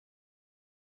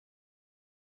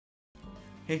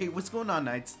Hey, what's going on,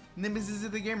 Knights? Name is Izzy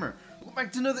the Gamer. Welcome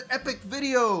back to another epic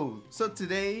video! So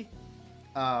today,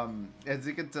 as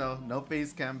you can tell, no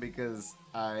face cam because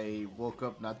I woke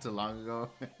up not too long ago.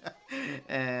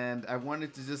 And I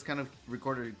wanted to just kind of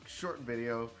record a short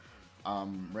video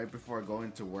right before I go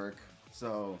into work.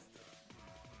 So,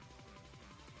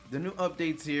 the new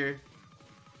updates here,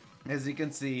 as you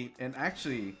can see, and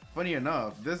actually, funny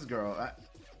enough, this girl,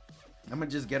 I'm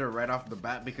gonna just get her right off the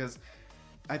bat because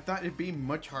I thought it'd be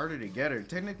much harder to get her.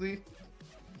 Technically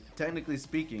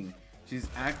speaking, she's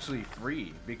actually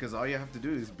free because all you have to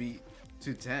do is beat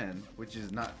 210, which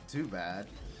is not too bad,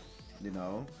 you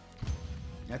know.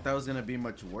 I thought it was gonna be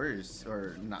much worse,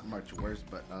 or not much worse,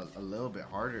 but a little bit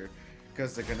harder,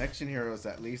 because the connection heroes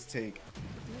at least take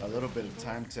a little bit of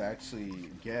time to actually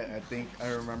get. I think I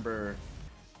remember,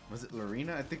 was it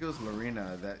Lorena? I think it was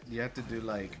Lorena that you have to do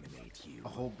like a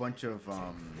whole bunch of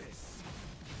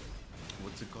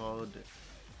what's it called,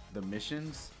 the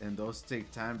missions, and those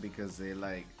take time because they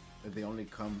only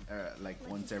come like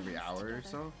once every hour or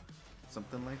so,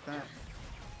 something like that,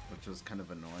 which was kind of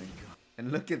annoying.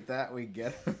 And look at that, we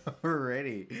get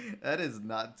already. That is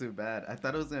not too bad. I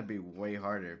thought it was gonna be way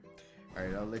harder. All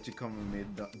right, I'll let you come with me,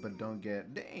 but don't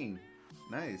get, dang,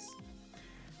 nice.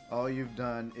 All you've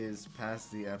done is pass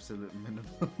the absolute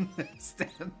minimum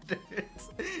standards.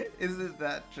 Isn't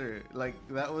that true? Like,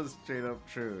 that was straight up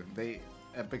true.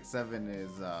 Epic 7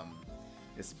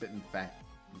 is spitting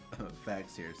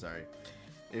facts here, sorry.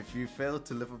 If you fail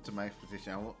to live up to my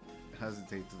expectation, I won't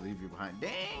hesitate to leave you behind.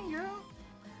 Dang, girl!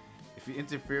 If you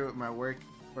interfere with my work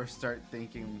or start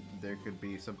thinking there could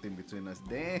be something between us,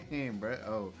 dang, bro.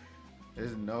 Oh,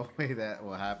 there's no way that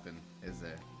will happen, is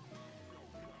there?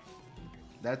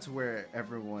 That's where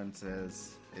everyone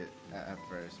says it at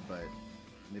first, but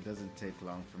it doesn't take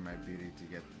long for my beauty to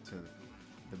get to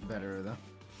the better of them.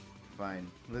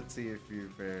 Fine, let's see if you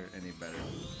fare any better.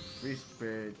 Free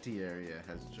Spirit Tieria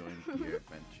has joined your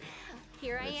adventure.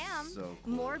 Here I am, so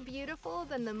cool. More beautiful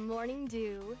than the morning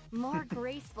dew, more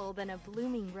graceful than a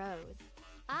blooming rose.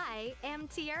 I am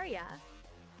Tieria.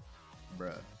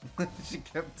 Bruh, she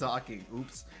kept talking.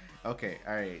 Oops. Okay,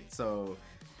 alright, so,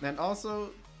 and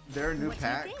also, there are new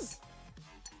packs.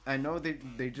 I know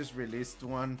they just released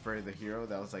one for the hero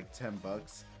that was like 10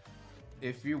 bucks.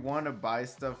 If you want to buy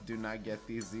stuff, do not get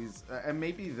these. And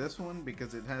maybe this one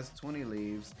because it has 20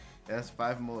 leaves. It has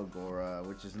 5 Mulagora,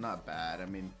 which is not bad. I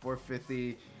mean,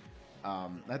 450. I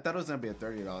thought it was gonna be a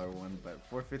 $30 one, but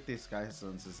 450 Sky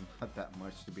Stones is not that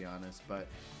much, to be honest. But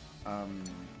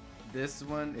this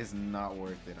one is not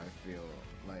worth it. I feel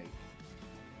like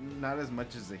not as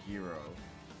much as the hero.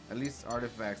 At least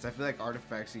artifacts. I feel like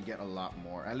artifacts you get a lot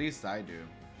more. At least I do.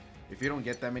 If you don't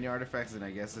get that many artifacts, then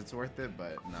I guess it's worth it.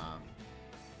 But nah.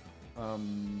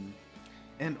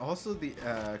 And also the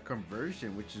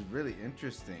conversion, which is really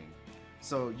interesting.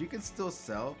 So you can still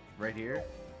sell right here.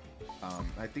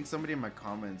 I think somebody in my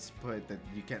comments put that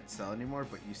you can't sell anymore,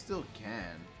 but you still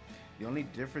can. The only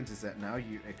difference is that now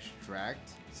you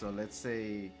extract. So let's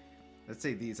say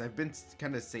these. I've been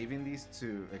kind of saving these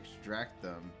to extract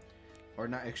them. Or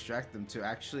not extract them, to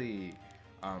actually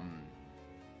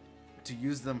to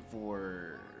use them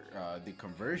for the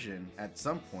conversion at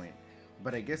some point.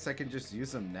 But I guess I can just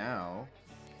use them now,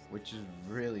 which is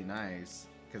really nice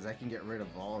because I can get rid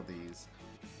of all of these.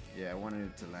 Yeah, I wanted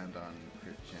it to land on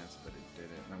crit chance, but it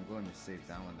didn't. I'm going to save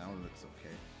that one. That one looks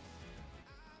okay.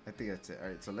 I think that's it. All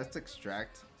right, so let's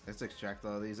extract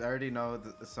all of these. I already know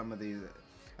that some of these.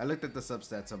 I looked at the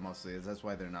substats on most of these. That's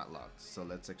why they're not locked. So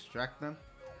let's extract them.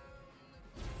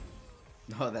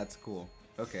 Oh, that's cool.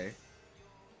 Okay.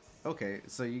 Okay,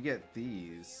 so you get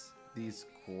these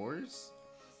cores.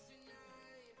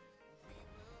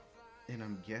 And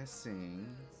I'm guessing...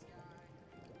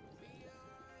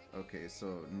 Okay,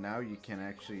 so now you can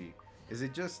actually... Is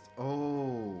it just...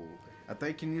 Oh! I thought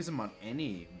you can use them on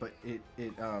any, but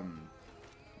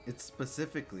it's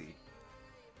specifically...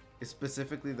 It's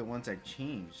specifically the ones I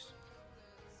changed.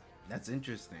 That's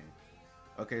interesting.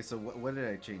 Okay, so what did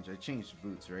I change? I changed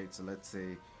boots, right? So let's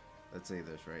say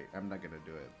this, right? I'm not gonna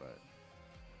do it, but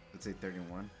let's say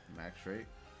 31 max rate.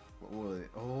 What will it?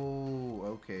 Oh,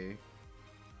 okay.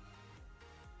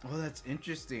 Oh, that's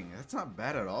interesting. That's not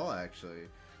bad at all, actually,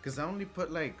 because I only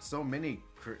put like so many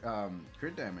crit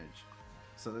damage.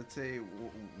 So let's say,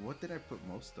 what did I put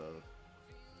most of?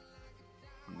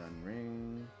 None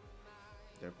ring.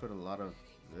 Did I put a lot of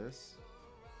this?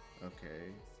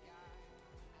 Okay.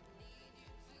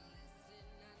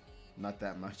 Not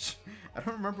that much. I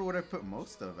don't remember what I put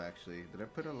most of, actually. Did I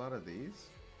put a lot of these?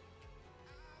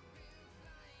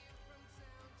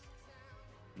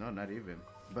 No, not even.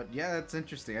 But yeah, that's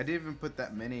interesting. I didn't even put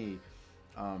that many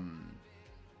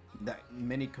that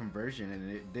mini conversion,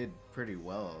 and it did pretty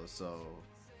well. So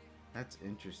that's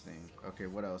interesting. Okay,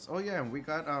 what else? Oh yeah, and we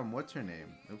got what's her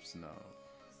name? Oops, no.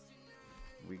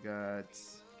 We got.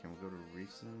 Can we go to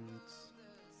recent?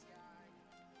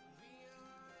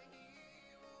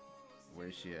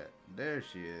 Where's she at? There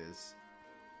she is.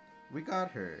 We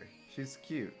got her. She's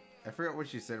cute. I forgot what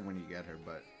she said when you get her,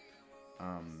 but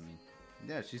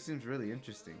yeah, she seems really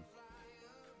interesting.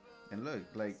 And look,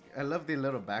 like, I love the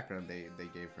little background they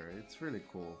gave her. It's really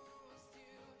cool.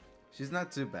 She's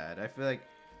not too bad. I feel like,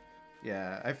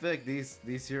 yeah, I feel like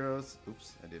these heroes.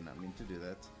 Oops, I did not mean to do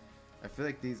that. I feel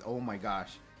like these. Oh my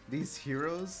gosh, these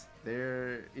heroes.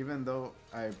 They're, even though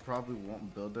I probably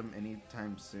won't build them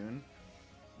anytime soon,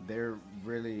 they're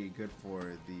really good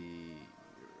for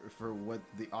what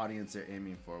the audience are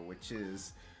aiming for, which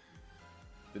is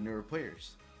the newer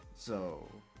players. So,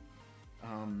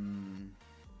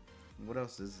 what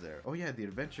else is there? Oh yeah, the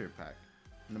adventure pack.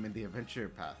 I mean the adventure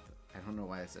path. I don't know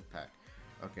why I said pack.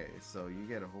 Okay, so you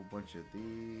get a whole bunch of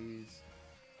these.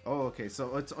 Oh, okay,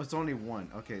 so it's only one.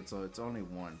 Okay, so it's only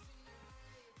one.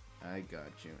 I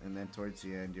got you. And then towards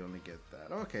the end, you only get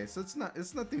that. Okay, so it's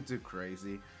nothing too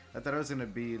crazy. I thought it was gonna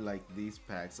be like these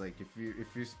packs. Like if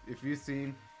you've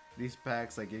seen these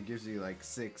packs, like it gives you like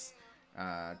 6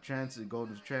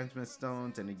 golden transmit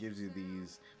stones, and it gives you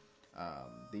these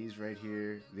right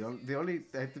here. The only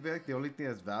I feel like the only thing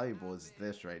that's valuable is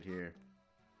this right here.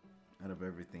 Out of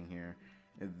everything here,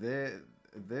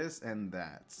 this and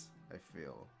that, I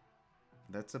feel.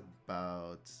 That's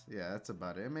about, yeah, that's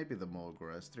about it. Maybe the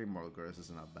Molgoras. 3 Molgoras is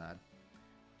not bad.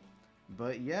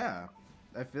 But yeah,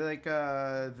 I feel like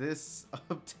this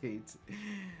update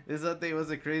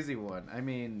was a crazy one. I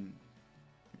mean,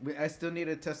 I still need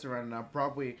to test around, and I'll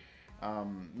probably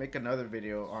make another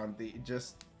video on the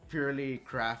just purely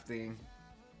crafting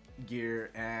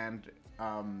gear and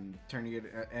turning it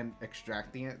and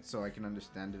extracting it, so I can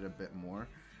understand it a bit more.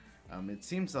 It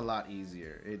seems a lot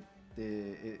easier.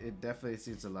 It definitely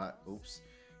seems a lot. Oops,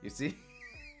 you see?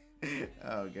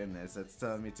 Oh goodness, that's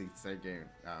telling me to start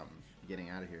getting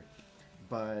out of here.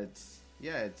 But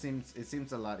yeah, it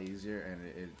seems a lot easier, and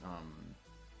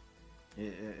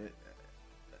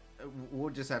we'll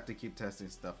just have to keep testing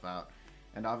stuff out,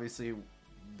 and obviously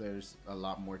there's a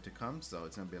lot more to come, so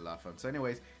it's gonna be a lot of fun. So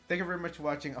anyways, thank you very much for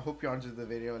watching. I hope you enjoyed the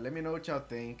video. Let me know what y'all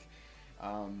think.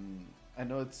 I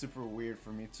know it's super weird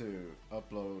for me to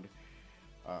upload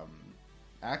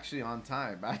actually on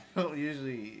time. I don't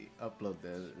usually upload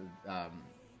this.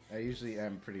 I usually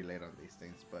am pretty late on these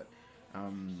things, but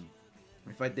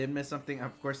if I did miss something,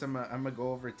 of course I'm gonna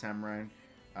go over Tamarind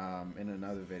in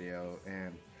another video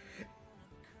and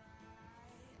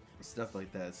stuff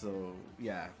like that. So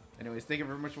yeah, anyways, thank you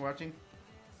very much for watching.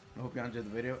 I hope you enjoyed the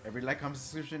video. Every like, comment,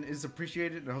 subscription is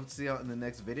appreciated, and I hope to see you all in the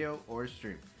next video or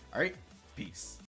stream. Alright, peace.